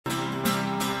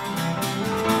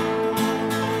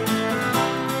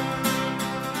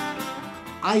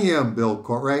I am Bill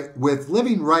Courtwright with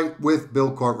Living Right with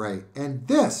Bill Courtwright, and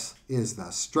this is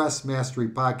the Stress Mastery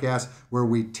Podcast, where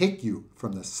we take you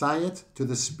from the science to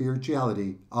the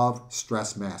spirituality of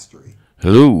stress mastery.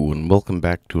 Hello, and welcome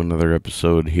back to another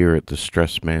episode here at the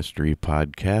Stress Mastery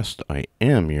Podcast. I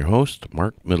am your host,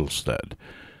 Mark Mittlesteadt.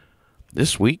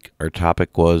 This week, our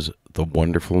topic was the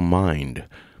wonderful mind.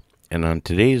 And on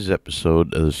today's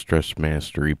episode of the Stress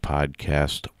Mastery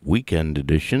Podcast Weekend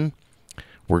Edition,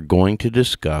 we're going to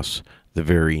discuss the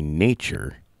very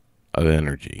nature of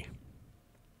energy.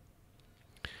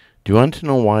 Do you want to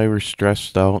know why we're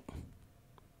stressed out?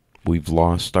 We've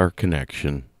lost our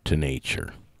connection to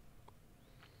nature.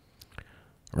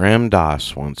 Ram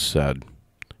Dass once said,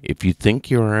 "If you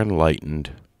think you are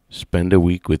enlightened, spend a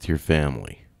week with your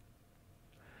family."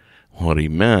 What he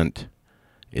meant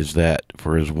is that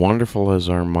for as wonderful as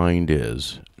our mind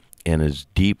is, and as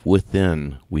deep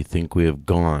within we think we have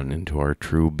gone into our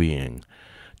true being,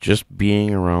 just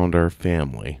being around our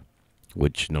family,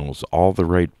 which knows all the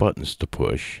right buttons to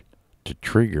push to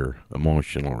trigger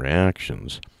emotional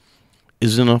reactions,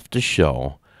 is enough to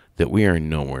show that we are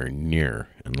nowhere near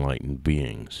enlightened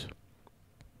beings.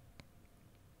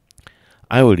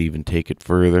 I would even take it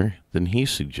further than he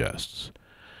suggests,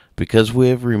 because we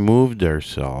have removed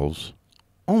ourselves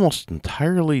almost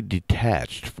entirely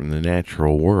detached from the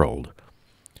natural world.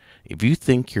 If you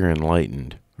think you're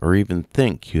enlightened, or even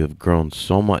think you have grown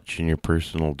so much in your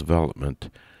personal development,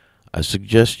 I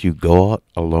suggest you go out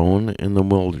alone in the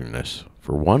wilderness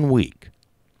for 1 week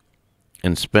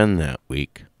and spend that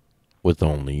week with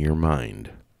only your mind.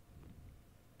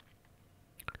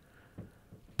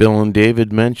 Bill and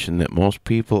David mentioned that most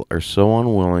people are so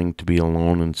unwilling to be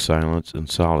alone in silence and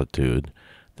solitude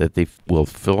that they will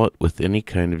fill it with any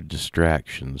kind of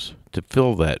distractions to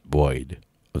fill that void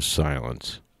of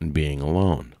silence and being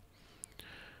alone.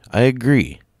 I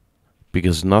agree,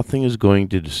 because nothing is going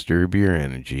to disturb your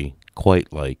energy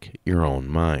quite like your own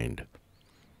mind.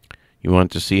 You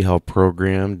want to see how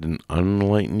programmed and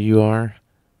unenlightened you are?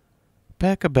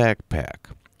 Pack a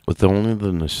backpack with only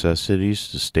the necessities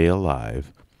to stay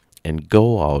alive and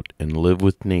go out and live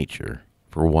with nature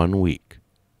for 1 week,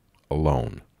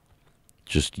 alone.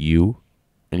 Just you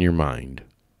and your mind.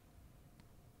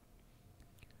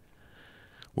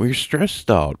 We're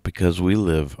stressed out because we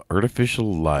live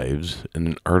artificial lives in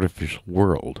an artificial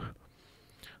world.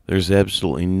 There's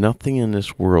absolutely nothing in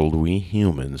this world we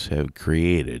humans have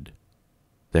created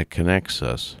that connects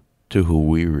us to who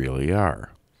we really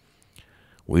are.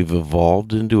 We've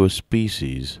evolved into a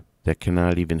species that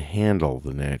cannot even handle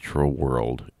the natural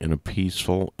world in a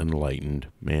peaceful, enlightened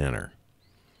manner.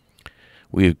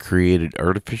 We have created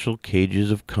artificial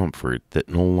cages of comfort that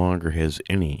no longer has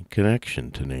any connection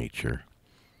to nature.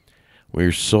 We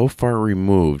are so far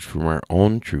removed from our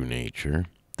own true nature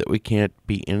that we can't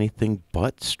be anything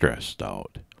but stressed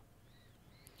out.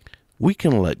 We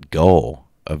can let go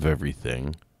of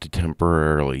everything to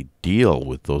temporarily deal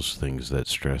with those things that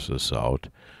stress us out,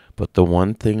 but the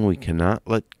one thing we cannot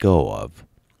let go of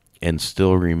and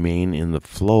still remain in the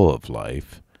flow of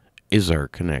life is our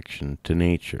connection to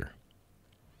nature.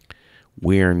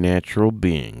 We are natural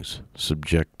beings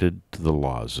subjected to the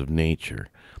laws of nature,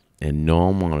 and no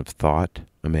amount of thought,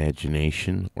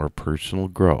 imagination, or personal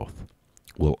growth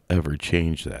will ever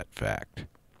change that fact.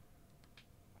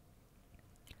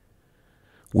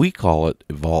 We call it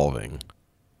evolving,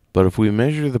 but if we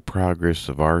measure the progress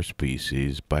of our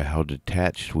species by how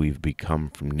detached we've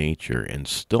become from nature and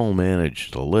still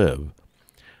manage to live,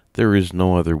 there is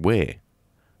no other way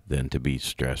than to be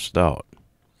stressed out.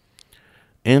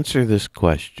 Answer this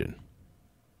question.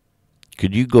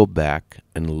 Could you go back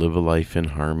and live a life in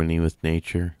harmony with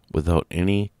nature without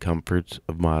any comforts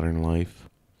of modern life?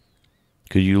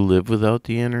 Could you live without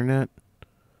the internet?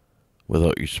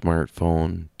 Without your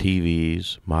smartphone,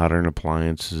 TVs, modern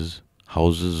appliances,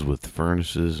 houses with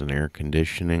furnaces and air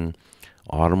conditioning,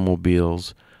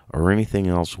 automobiles, or anything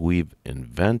else we've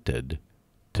invented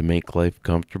to make life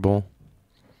comfortable?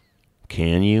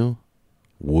 Can you?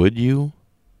 Would you?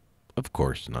 Of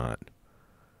course not.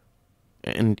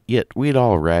 And yet we'd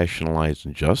all rationalize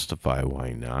and justify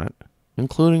why not,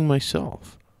 including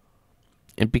myself.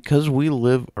 And because we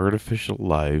live artificial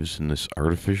lives in this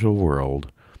artificial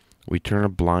world, we turn a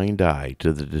blind eye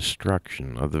to the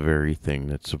destruction of the very thing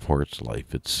that supports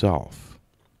life itself.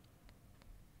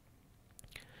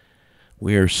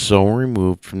 We are so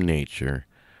removed from nature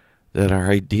that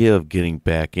our idea of getting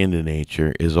back into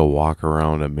nature is a walk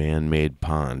around a man-made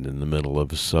pond in the middle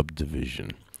of a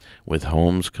subdivision, with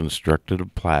homes constructed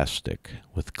of plastic,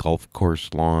 with golf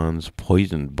course lawns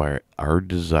poisoned by our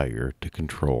desire to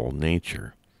control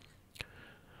nature.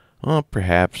 Well,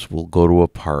 perhaps we'll go to a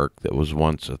park that was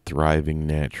once a thriving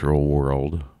natural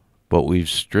world, but we've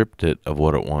stripped it of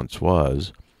what it once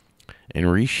was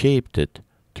and reshaped it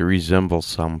to resemble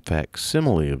some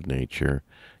facsimile of nature,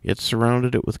 yet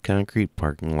surrounded it with concrete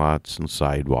parking lots and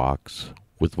sidewalks,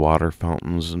 with water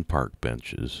fountains and park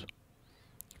benches.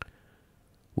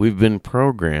 We've been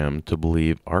programmed to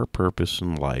believe our purpose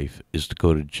in life is to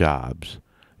go to jobs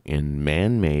in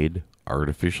man-made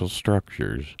artificial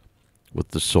structures with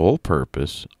the sole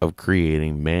purpose of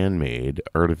creating man-made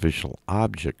artificial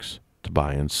objects to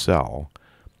buy and sell,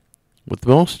 with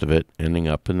most of it ending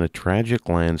up in the tragic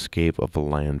landscape of a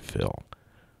landfill,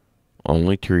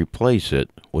 only to replace it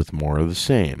with more of the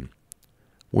same,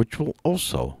 which will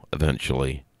also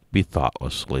eventually be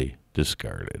thoughtlessly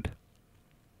discarded.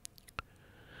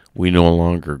 We no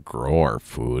longer grow our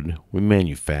food, we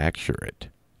manufacture it,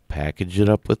 package it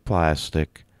up with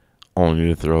plastic, only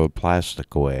to throw the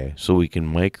plastic away so we can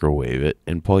microwave it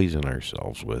and poison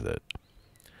ourselves with it.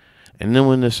 And then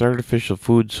when this artificial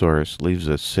food source leaves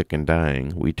us sick and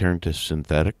dying, we turn to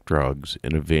synthetic drugs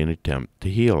in a vain attempt to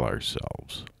heal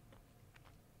ourselves.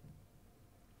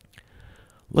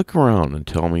 Look around and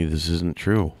tell me this isn't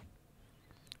true.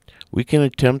 We can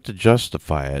attempt to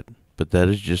justify it, but that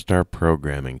is just our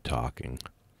programming talking.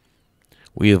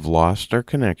 We have lost our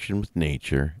connection with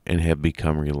nature and have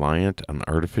become reliant on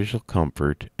artificial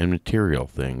comfort and material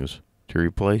things to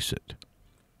replace it.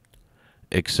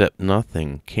 Except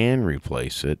nothing can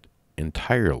replace it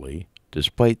entirely,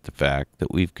 despite the fact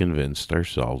that we've convinced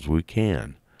ourselves we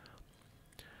can.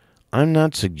 I'm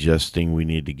not suggesting we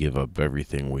need to give up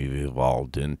everything we've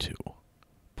evolved into,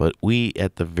 but we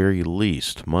at the very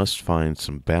least must find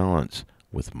some balance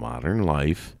with modern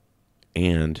life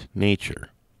and nature.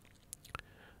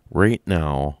 Right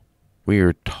now, we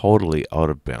are totally out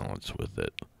of balance with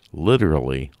it,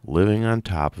 literally living on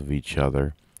top of each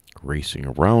other, racing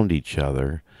around each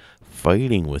other,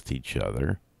 fighting with each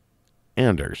other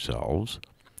and ourselves,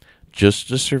 just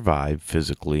to survive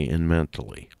physically and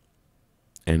mentally.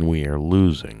 And we are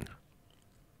losing.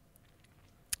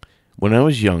 When I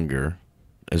was younger,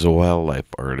 as a wildlife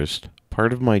artist,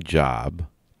 part of my job,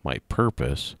 my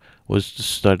purpose, was to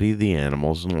study the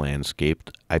animals and landscape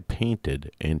I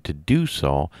painted, and to do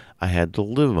so, I had to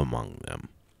live among them.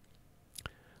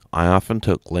 I often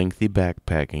took lengthy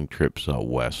backpacking trips out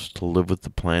west to live with the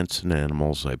plants and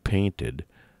animals I painted,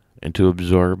 and to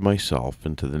absorb myself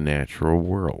into the natural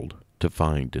world to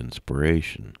find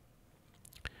inspiration.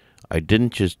 I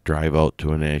didn't just drive out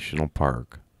to a national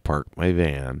park, park my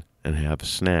van, and have a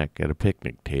snack at a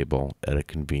picnic table at a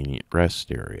convenient rest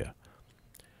area.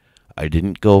 I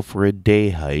didn't go for a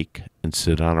day hike and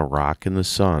sit on a rock in the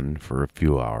sun for a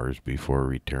few hours before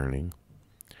returning.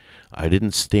 I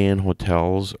didn't stay in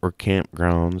hotels or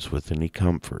campgrounds with any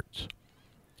comforts.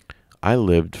 I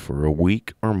lived for a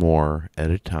week or more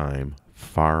at a time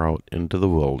far out into the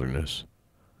wilderness,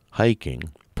 hiking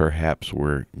perhaps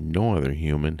where no other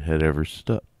human had ever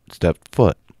stepped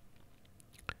foot.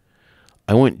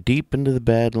 I went deep into the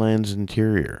Badlands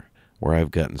interior, where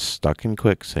I've gotten stuck in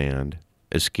quicksand,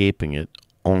 escaping it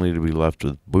only to be left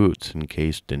with boots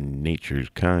encased in nature's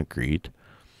concrete.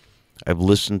 I've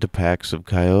listened to packs of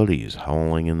coyotes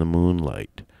howling in the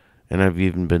moonlight, and I've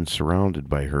even been surrounded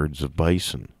by herds of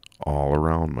bison all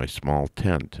around my small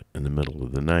tent in the middle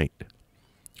of the night.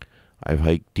 I've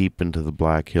hiked deep into the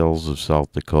Black Hills of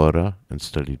South Dakota and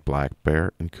studied black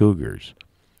bear and cougars.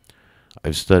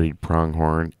 I've studied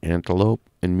pronghorn antelope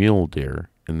and mule deer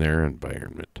in their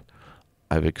environment.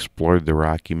 I've explored the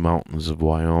Rocky Mountains of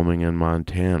Wyoming and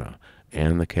Montana,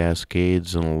 and the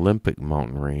Cascades and Olympic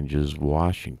mountain ranges of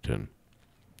Washington.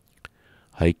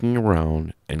 Hiking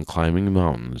around and climbing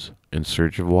mountains in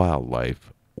search of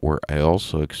wildlife, where I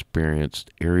also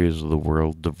experienced areas of the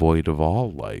world devoid of all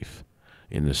life,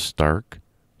 in the stark,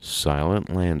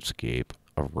 silent landscape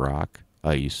of rock,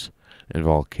 ice, and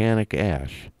volcanic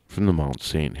ash from the Mount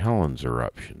St. Helens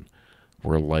eruption,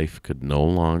 where life could no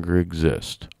longer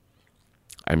exist.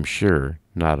 I'm sure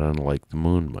not unlike the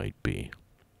moon might be.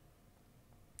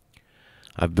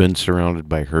 I've been surrounded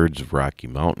by herds of Rocky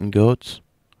Mountain goats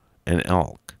and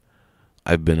elk.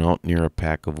 I've been out near a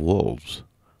pack of wolves,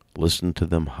 listened to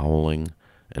them howling,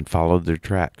 and followed their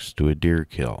tracks to a deer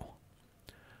kill.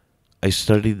 I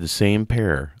studied the same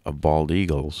pair of bald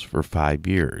eagles for 5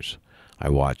 years. I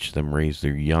watched them raise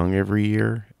their young every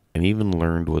year and even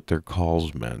learned what their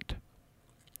calls meant.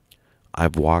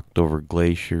 I've walked over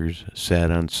glaciers,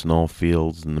 sat on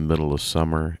snowfields in the middle of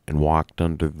summer, and walked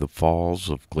under the falls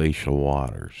of glacial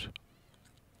waters.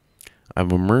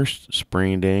 I've immersed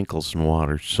sprained ankles in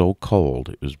water so cold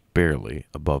it was barely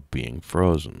above being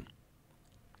frozen.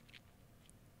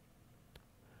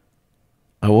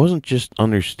 I wasn't just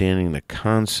understanding the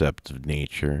concept of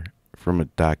nature from a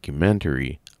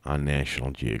documentary on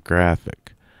National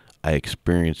Geographic. I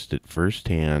experienced it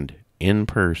firsthand, in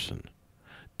person,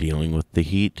 dealing with the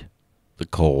heat, the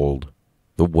cold,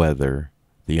 the weather,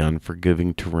 the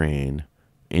unforgiving terrain,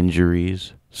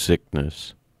 injuries,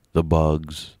 sickness, the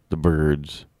bugs, the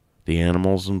birds, the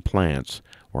animals and plants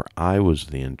where I was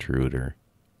the intruder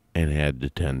and had to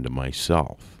tend to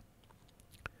myself.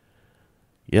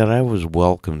 Yet I was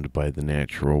welcomed by the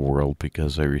natural world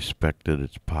because I respected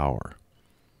its power.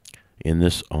 In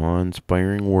this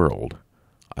awe-inspiring world,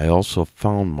 I also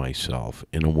found myself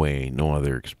in a way no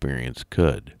other experience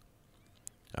could.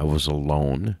 I was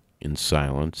alone, in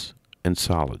silence and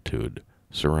solitude,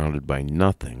 surrounded by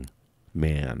nothing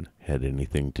man had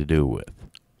anything to do with.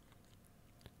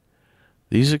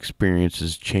 These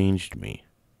experiences changed me,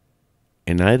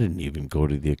 and I didn't even go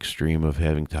to the extreme of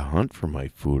having to hunt for my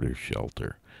food or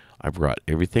shelter. I brought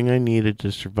everything I needed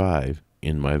to survive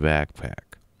in my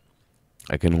backpack.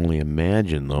 I can only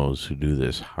imagine those who do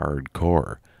this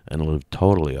hardcore and live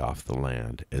totally off the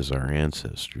land as our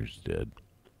ancestors did.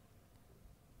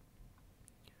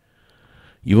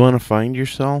 You want to find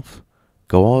yourself?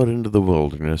 Go out into the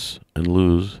wilderness and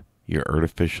lose your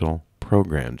artificial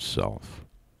programmed self.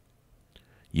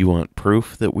 You want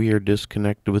proof that we are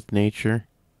disconnected with nature?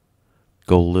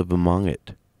 Go live among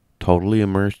it, totally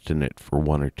immersed in it for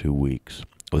 1 or 2 weeks,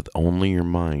 with only your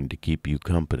mind to keep you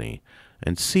company,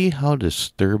 and see how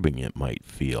disturbing it might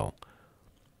feel.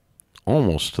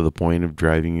 Almost to the point of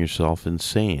driving yourself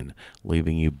insane,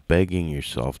 leaving you begging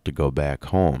yourself to go back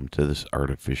home to this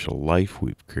artificial life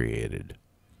we've created.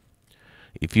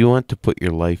 If you want to put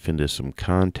your life into some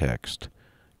context,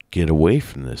 get away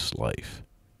from this life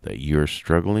that you're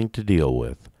struggling to deal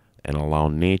with and allow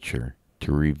nature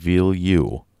to reveal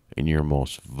you in your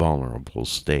most vulnerable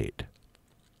state.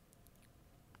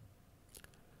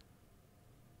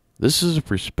 This is a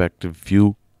perspective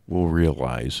few will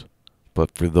realize,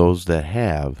 but for those that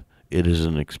have, it is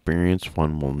an experience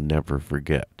one will never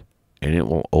forget, and it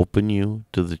will open you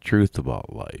to the truth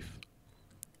about life.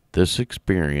 This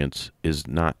experience is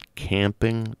not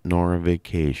camping nor a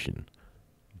vacation,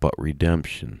 but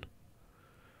redemption.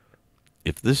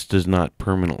 If this does not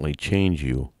permanently change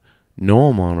you, no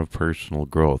amount of personal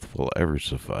growth will ever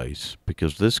suffice,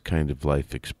 because this kind of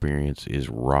life experience is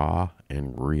raw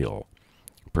and real,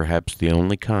 perhaps the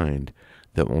only kind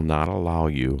that will not allow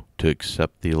you to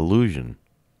accept the illusion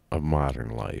of modern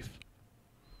life.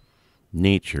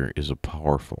 Nature is a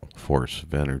powerful force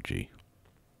of energy.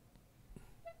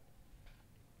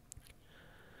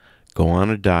 Go on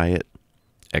a diet,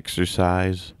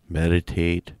 exercise,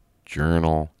 meditate,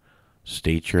 journal,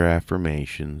 state your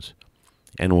affirmations,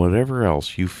 and whatever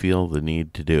else you feel the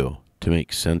need to do to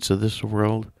make sense of this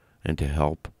world and to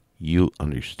help you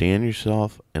understand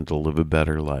yourself and to live a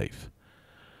better life.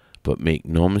 But make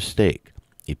no mistake,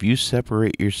 if you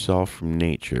separate yourself from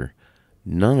nature,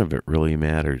 none of it really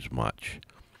matters much.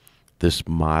 This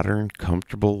modern,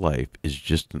 comfortable life is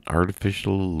just an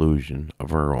artificial illusion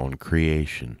of our own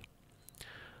creation.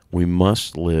 We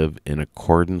must live in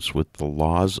accordance with the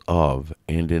laws of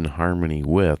and in harmony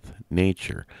with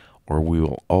nature, or we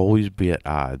will always be at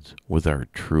odds with our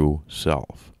true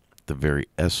self, the very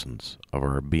essence of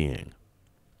our being.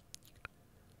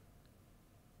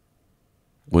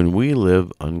 When we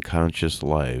live unconscious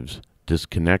lives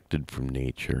disconnected from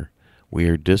nature, we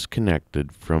are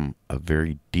disconnected from a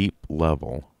very deep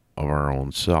level of our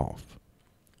own self.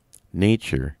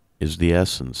 Nature is the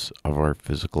essence of our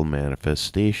physical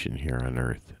manifestation here on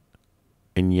earth,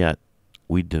 and yet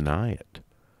we deny it.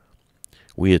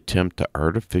 We attempt to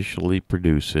artificially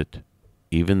produce it,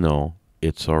 even though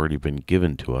it's already been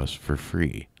given to us for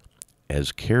free,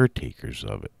 as caretakers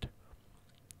of it.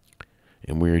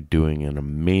 And we are doing an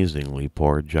amazingly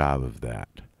poor job of that.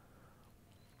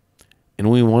 And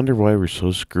we wonder why we're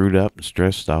so screwed up and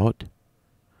stressed out.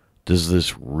 Does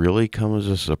this really come as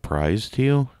a surprise to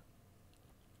you?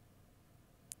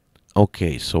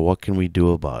 Okay, so what can we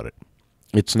do about it?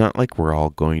 It's not like we're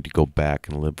all going to go back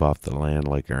and live off the land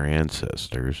like our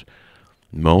ancestors.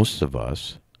 Most of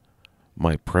us,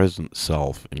 my present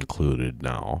self included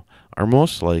now, are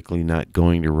most likely not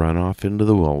going to run off into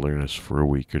the wilderness for a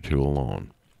week or 2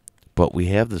 alone. But we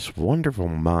have this wonderful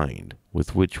mind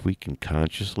with which we can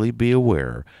consciously be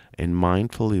aware and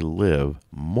mindfully live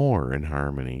more in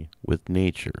harmony with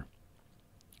nature.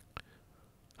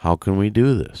 How can we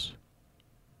do this?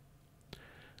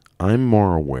 I'm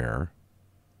more aware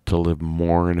to live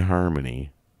more in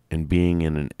harmony and being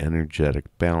in an energetic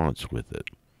balance with it.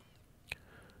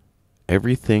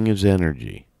 Everything is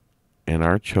energy, and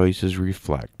our choices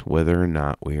reflect whether or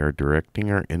not we are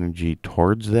directing our energy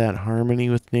towards that harmony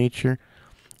with nature,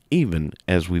 even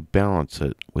as we balance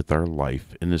it with our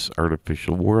life in this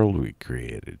artificial world we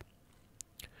created.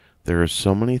 There are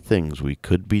so many things we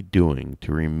could be doing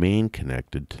to remain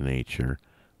connected to nature,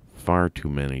 far too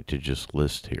many to just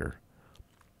list here.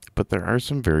 But there are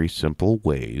some very simple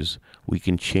ways we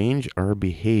can change our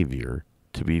behavior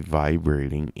to be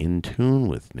vibrating in tune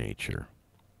with nature.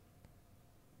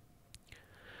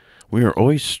 We are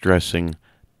always stressing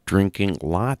drinking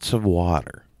lots of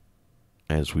water,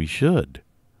 as we should.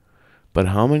 But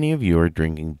how many of you are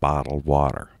drinking bottled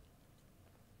water?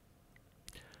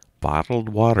 Bottled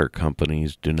water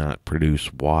companies do not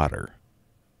produce water.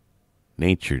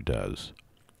 Nature does.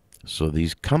 So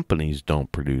these companies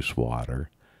don't produce water.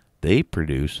 They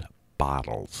produce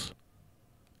bottles.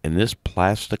 And this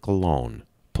plastic alone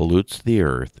pollutes the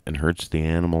earth and hurts the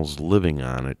animals living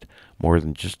on it more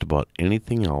than just about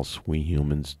anything else we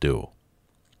humans do.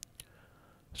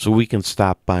 So we can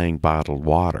stop buying bottled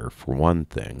water, for one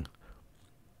thing.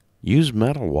 Use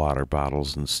metal water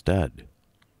bottles instead.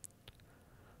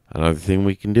 Another thing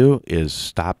we can do is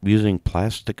stop using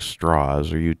plastic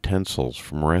straws or utensils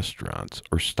from restaurants,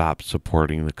 or stop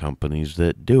supporting the companies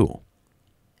that do.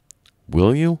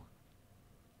 Will you?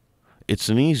 It's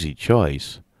an easy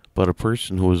choice, but a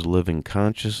person who is living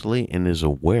consciously and is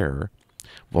aware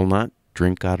will not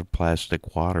drink out of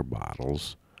plastic water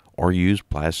bottles or use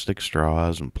plastic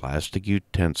straws and plastic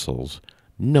utensils,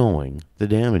 knowing the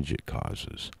damage it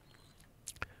causes.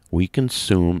 We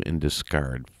consume and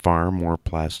discard far more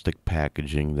plastic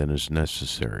packaging than is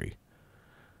necessary,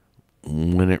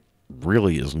 when it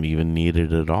really isn't even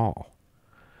needed at all.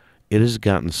 It has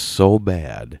gotten so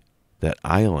bad that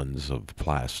islands of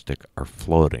plastic are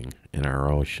floating in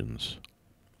our oceans.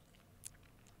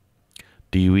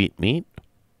 Do you eat meat?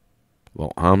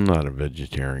 Well, I'm not a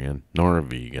vegetarian nor a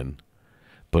vegan,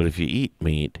 but if you eat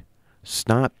meat,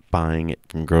 stop buying it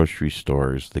from grocery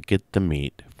stores that get the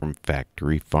meat from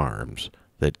factory farms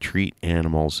that treat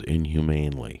animals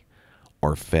inhumanely,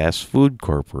 or fast food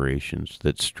corporations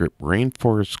that strip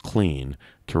rainforests clean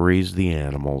to raise the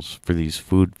animals for these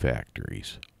food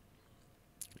factories.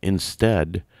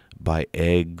 Instead, buy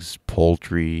eggs,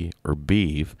 poultry, or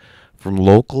beef from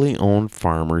locally owned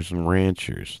farmers and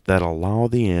ranchers that allow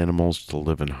the animals to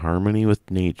live in harmony with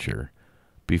nature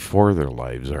before their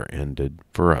lives are ended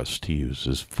for us to use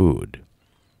as food.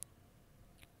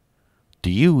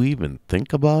 Do you even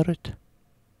think about it?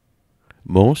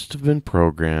 Most have been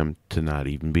programmed to not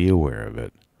even be aware of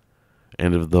it,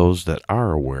 and of those that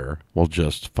are aware will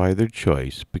justify their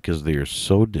choice because they are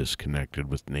so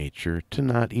disconnected with nature to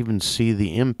not even see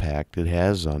the impact it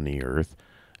has on the earth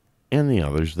and the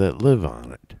others that live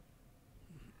on it.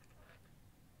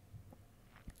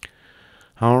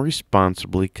 How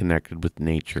responsibly connected with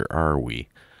nature are we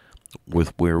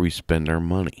with where we spend our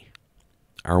money?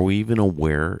 Are we even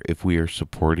aware if we are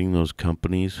supporting those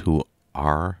companies who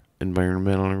are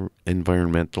environmentally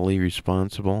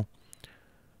responsible?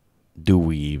 Do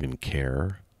we even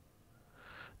care?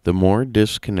 The more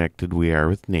disconnected we are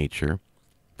with nature,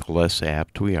 the less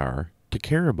apt we are to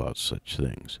care about such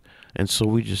things. And so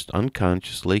we just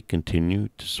unconsciously continue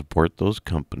to support those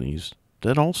companies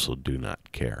that also do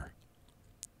not care.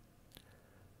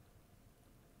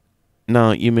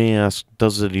 Now, you may ask,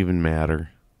 does it even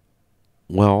matter?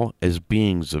 Well, as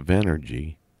beings of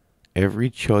energy, every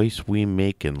choice we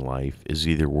make in life is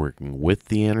either working with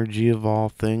the energy of all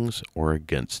things or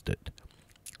against it.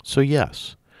 So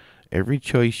yes, every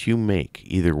choice you make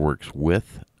either works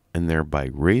with and thereby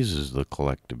raises the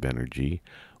collective energy,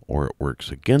 or it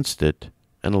works against it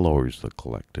and lowers the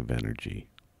collective energy.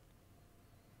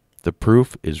 The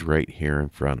proof is right here in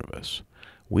front of us.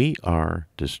 We are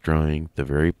destroying the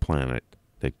very planet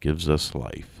that gives us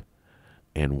life,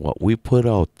 and what we put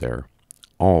out there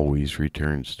always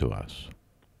returns to us.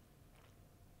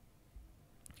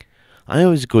 I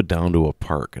always go down to a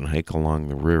park and hike along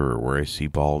the river where I see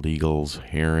bald eagles,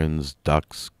 herons,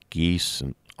 ducks, geese,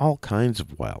 and all kinds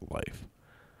of wildlife.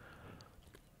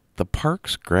 The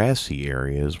park's grassy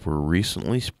areas were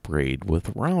recently sprayed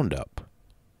with Roundup,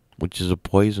 which is a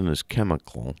poisonous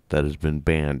chemical that has been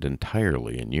banned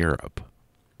entirely in Europe.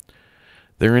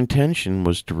 Their intention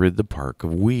was to rid the park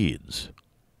of weeds.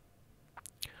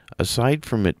 Aside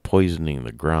from it poisoning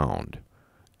the ground,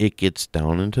 it gets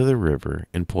down into the river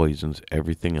and poisons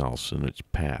everything else in its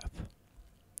path.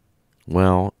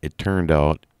 Well, it turned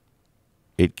out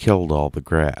it killed all the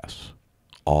grass.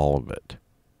 All of it.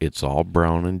 It's all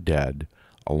brown and dead,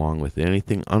 along with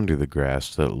anything under the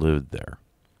grass that lived there.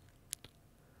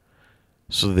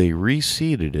 So they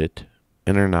reseeded it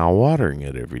and are now watering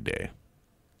it every day.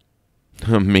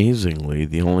 Amazingly,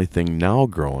 the only thing now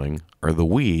growing are the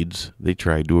weeds they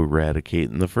tried to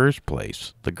eradicate in the first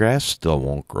place. The grass still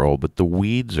won't grow, but the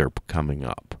weeds are coming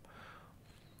up.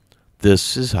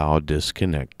 This is how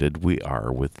disconnected we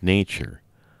are with nature.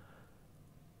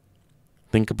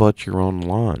 Think about your own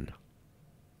lawn.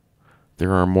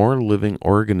 There are more living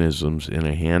organisms in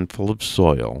a handful of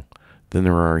soil than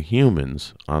there are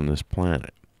humans on this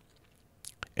planet.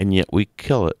 And yet we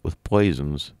kill it with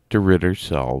poisons to rid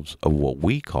ourselves of what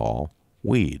we call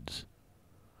weeds.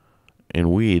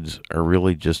 And weeds are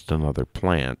really just another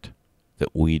plant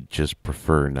that we'd just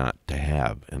prefer not to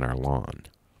have in our lawn.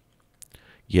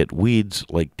 Yet weeds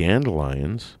like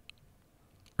dandelions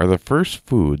are the first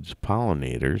foods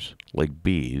pollinators like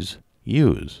bees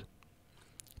use.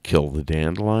 Kill the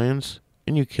dandelions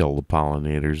and you kill the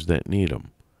pollinators that need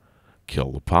them.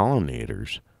 Kill the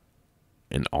pollinators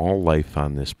and all life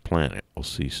on this planet will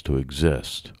cease to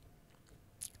exist.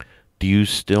 Do you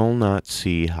still not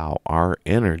see how our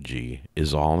energy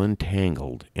is all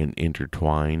entangled and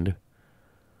intertwined?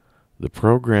 The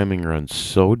programming runs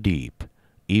so deep,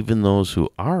 even those who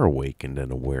are awakened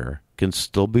and aware can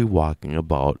still be walking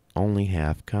about only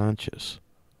half conscious.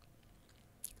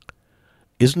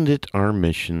 Isn't it our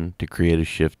mission to create a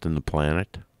shift in the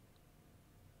planet?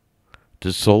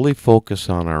 To solely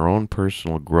focus on our own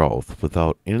personal growth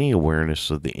without any awareness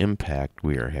of the impact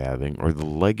we are having or the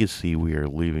legacy we are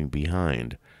leaving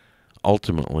behind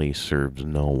ultimately serves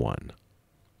no one.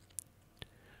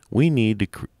 We need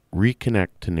to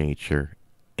reconnect to nature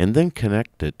and then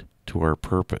connect it to our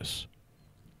purpose.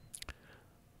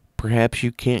 Perhaps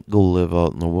you can't go live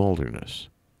out in the wilderness,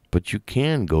 but you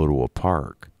can go to a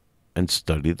park and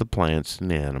study the plants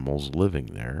and animals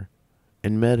living there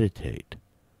and meditate.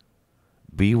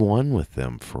 Be one with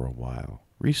them for a while.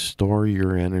 Restore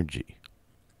your energy.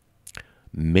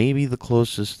 Maybe the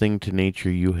closest thing to nature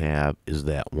you have is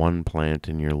that one plant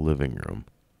in your living room.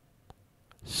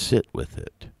 Sit with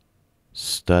it.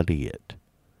 Study it.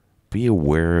 Be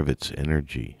aware of its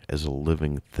energy as a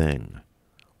living thing.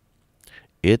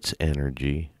 Its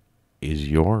energy is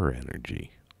your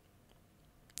energy.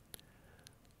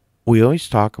 We always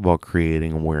talk about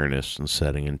creating awareness and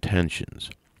setting intentions.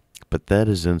 But that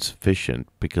is insufficient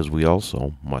because we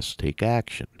also must take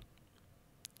action.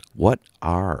 What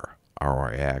are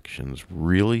our actions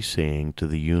really saying to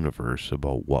the universe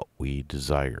about what we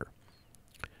desire?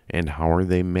 And how are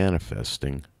they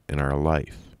manifesting in our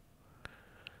life?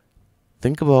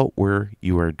 Think about where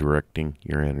you are directing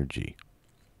your energy.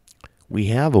 We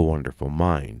have a wonderful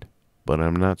mind, but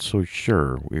I'm not so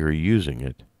sure we are using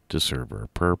it to serve our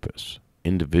purpose,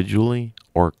 individually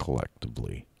or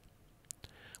collectively.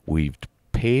 We've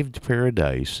paved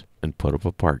paradise and put up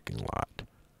a parking lot.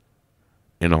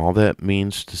 And all that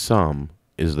means to some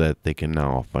is that they can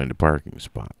now find a parking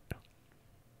spot.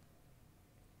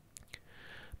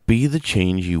 Be the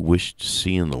change you wish to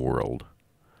see in the world.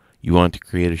 You want to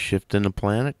create a shift in the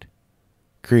planet?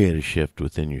 Create a shift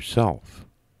within yourself.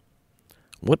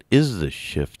 What is this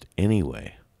shift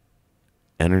anyway?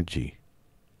 Energy.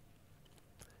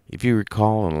 If you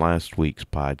recall in last week's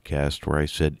podcast where I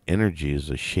said energy is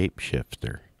a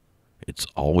shapeshifter, it's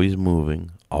always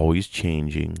moving, always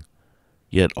changing,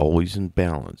 yet always in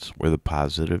balance where the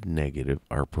positive and negative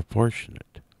are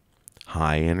proportionate.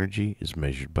 High energy is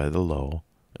measured by the low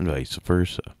and vice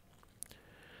versa.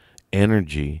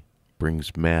 Energy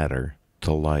brings matter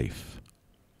to life.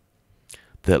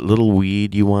 That little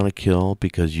weed you want to kill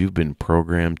because you've been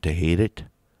programmed to hate it,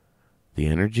 the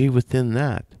energy within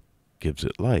that gives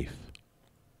it life.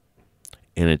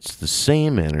 And it's the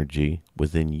same energy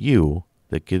within you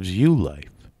that gives you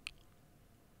life.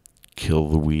 Kill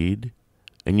the weed,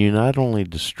 and you not only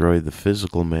destroy the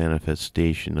physical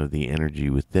manifestation of the energy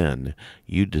within,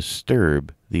 you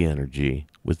disturb the energy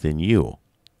within you,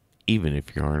 even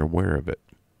if you aren't aware of it.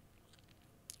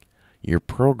 Your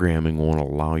programming won't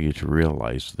allow you to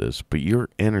realize this, but your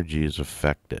energy is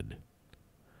affected.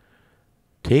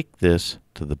 Take this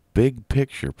to the big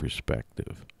picture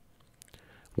perspective.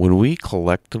 When we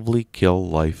collectively kill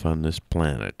life on this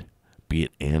planet, be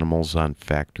it animals on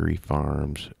factory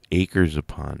farms, acres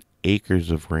upon acres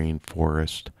of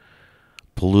rainforest,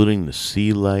 polluting the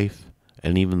sea life,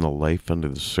 and even the life under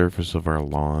the surface of our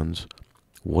lawns,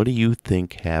 what do you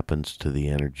think happens to the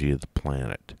energy of the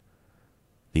planet?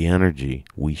 The energy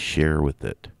we share with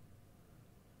it.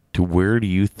 To where do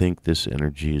you think this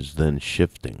energy is then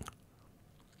shifting?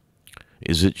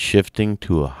 Is it shifting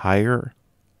to a higher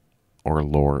or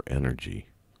lower energy?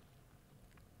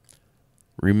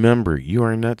 Remember, you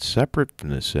are not separate from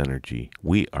this energy.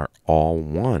 We are all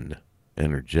one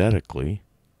energetically.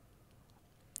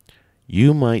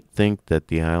 You might think that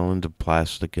the island of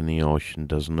plastic in the ocean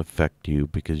doesn't affect you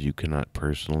because you cannot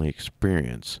personally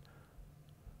experience,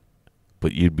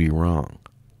 but you'd be wrong.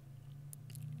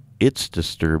 It's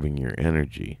disturbing your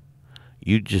energy.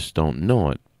 You just don't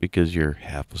know it because you're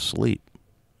half asleep.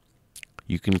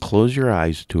 You can close your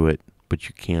eyes to it, but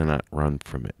you cannot run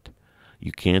from it.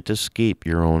 You can't escape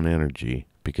your own energy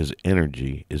because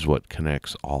energy is what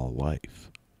connects all life.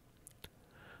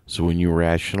 So when you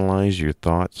rationalize your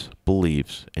thoughts,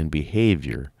 beliefs, and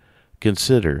behavior,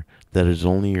 consider that it's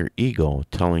only your ego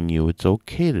telling you it's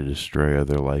okay to destroy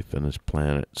other life on this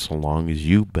planet so long as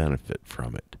you benefit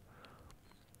from it.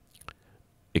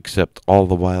 Except all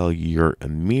the while your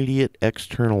immediate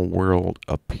external world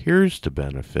appears to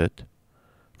benefit.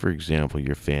 For example,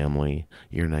 your family,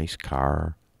 your nice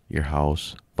car, your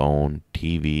house, phone,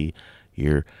 TV,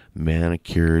 your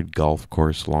manicured golf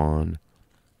course lawn.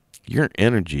 Your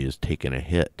energy is taking a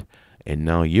hit, and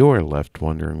now you are left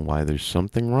wondering why there's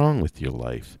something wrong with your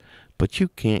life, but you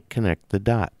can't connect the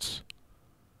dots.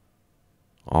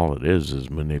 All it is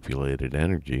manipulated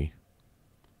energy.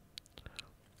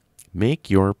 Make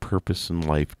your purpose in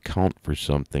life count for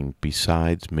something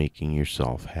besides making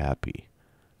yourself happy.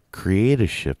 Create a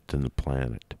shift in the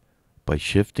planet by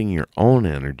shifting your own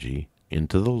energy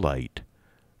into the light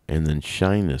and then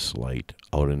shine this light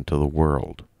out into the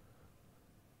world.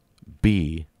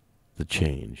 Be the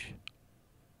change.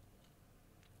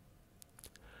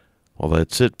 Well,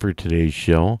 that's it for today's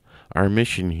show. Our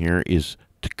mission here is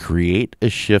to create a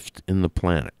shift in the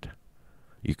planet.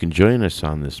 You can join us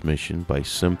on this mission by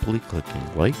simply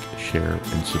clicking like, share,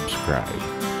 and subscribe.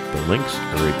 The links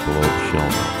are right below the show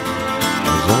notes.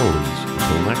 As always,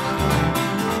 until next time,